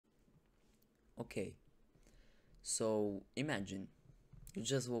Okay, so imagine you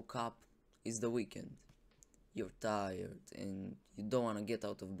just woke up, it's the weekend, you're tired and you don't want to get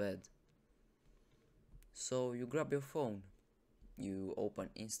out of bed. So you grab your phone, you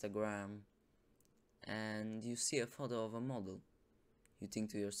open Instagram, and you see a photo of a model. You think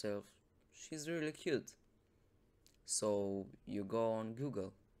to yourself, she's really cute. So you go on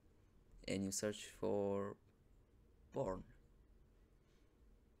Google and you search for porn.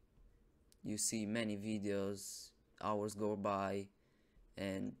 You see many videos, hours go by,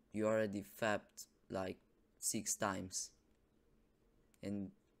 and you already fapped like 6 times, and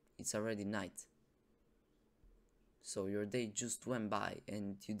it's already night. So your day just went by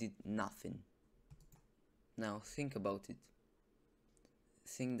and you did nothing. Now think about it.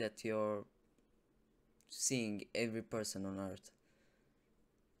 Think that you're seeing every person on earth,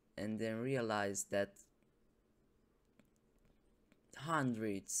 and then realize that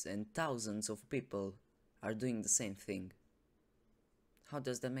hundreds and thousands of people are doing the same thing. How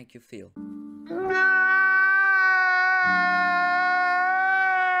does that make you feel?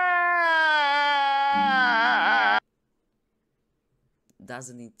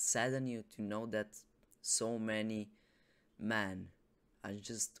 Doesn't it sadden you to know that so many men are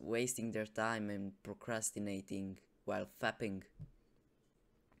just wasting their time and procrastinating while fapping?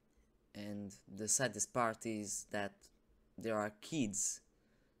 And the saddest part is that there are kids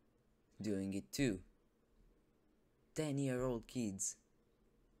doing it too. 10-year-old kids.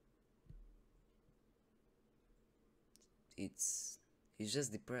 It's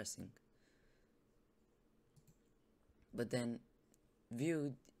just depressing. But then,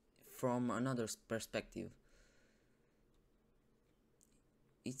 viewed from another perspective,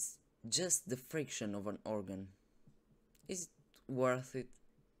 it's just the friction of an organ. Is it worth it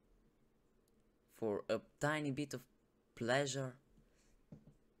for a tiny bit of pleasure?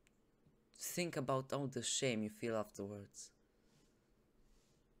 Think about all the shame you feel afterwards.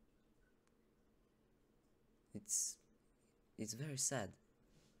 It's very sad.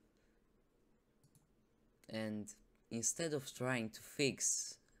 And instead of trying to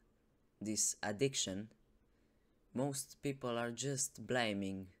fix this addiction, most people are just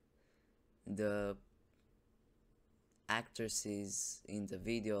blaming the actresses in the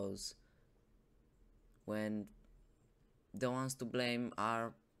videos, when the ones to blame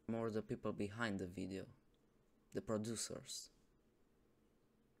are more the people behind the video, the producers.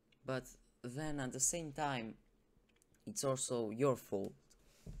 But then at the same time, it's also your fault.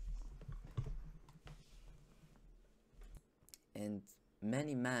 And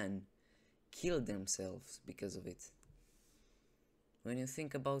many men kill themselves because of it. When you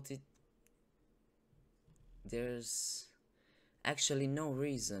think about it, there's actually no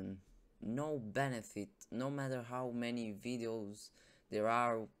reason, no benefit, no matter how many videos there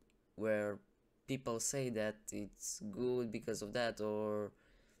are where people say that it's good because of that, or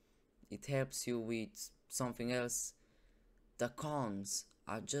it helps you with something else. The cons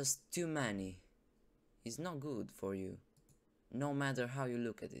are just too many. It's not good for you, no matter how you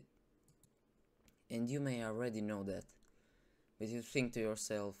look at it. And you may already know that, but you think to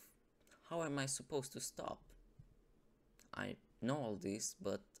yourself, how am I supposed to stop? I know all this,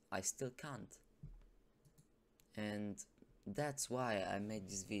 but I still can't. And that's why I made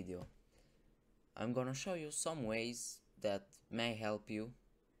this video. I'm gonna show you some ways that may help you.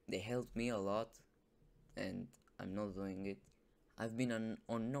 They helped me a lot, and I'm not doing it. I've been on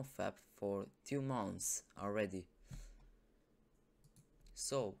NoFap for 2 months already.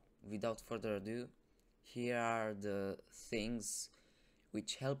 So, without further ado, here are the things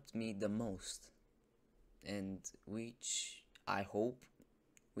which helped me the most, and which I hope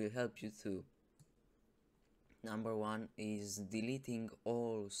will help you too. Number 1 is deleting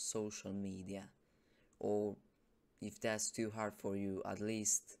all social media, or if that's too hard for you, at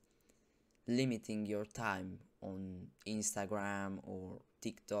least limiting your time on Instagram or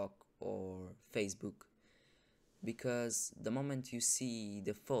TikTok or Facebook. Because the moment you see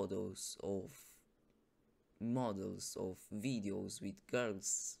the photos of models, of videos with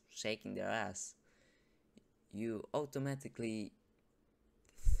girls shaking their ass, you automatically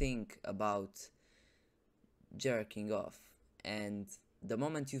think about jerking off. And the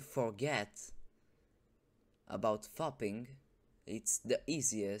moment you forget about fapping, it's the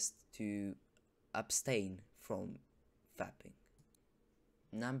easiest to abstain from fapping.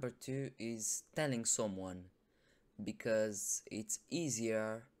 Number 2 is telling someone, because it's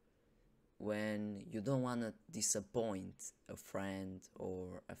easier when you don't want to disappoint a friend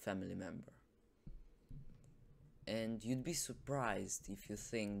or a family member. And you'd be surprised if you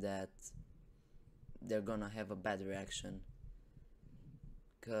think that they're gonna have a bad reaction,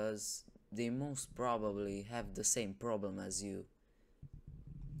 because they most probably have the same problem as you.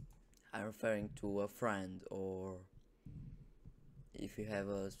 I'm referring to a friend, or if you have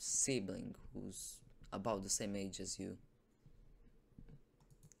a sibling who's about the same age as you.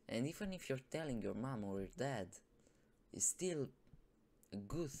 And even if you're telling your mom or your dad, it's still a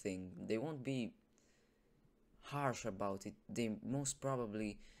good thing. They won't be harsh about it. They most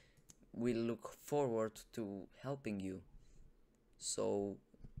probably will look forward to helping you. So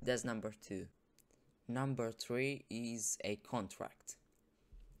that's number 2. Number 3 is a contract.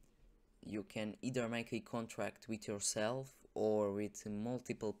 You can either make a contract with yourself or with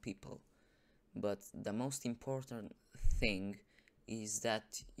multiple people. But the most important thing is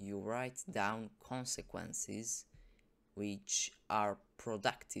that you write down consequences which are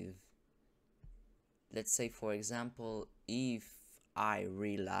productive. Let's say, for example, if I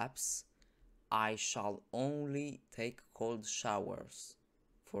relapse, I shall only take cold showers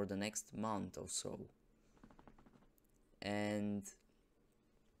for the next month or so. And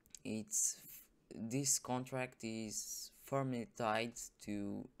this contract is firmly tied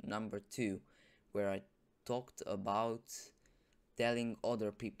to number 2, where I talked about telling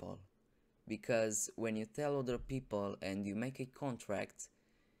other people. Because when you tell other people and you make a contract,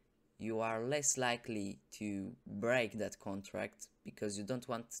 you are less likely to break that contract because you don't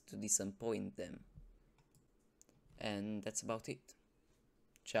want to disappoint them. And that's about it.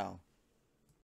 Ciao.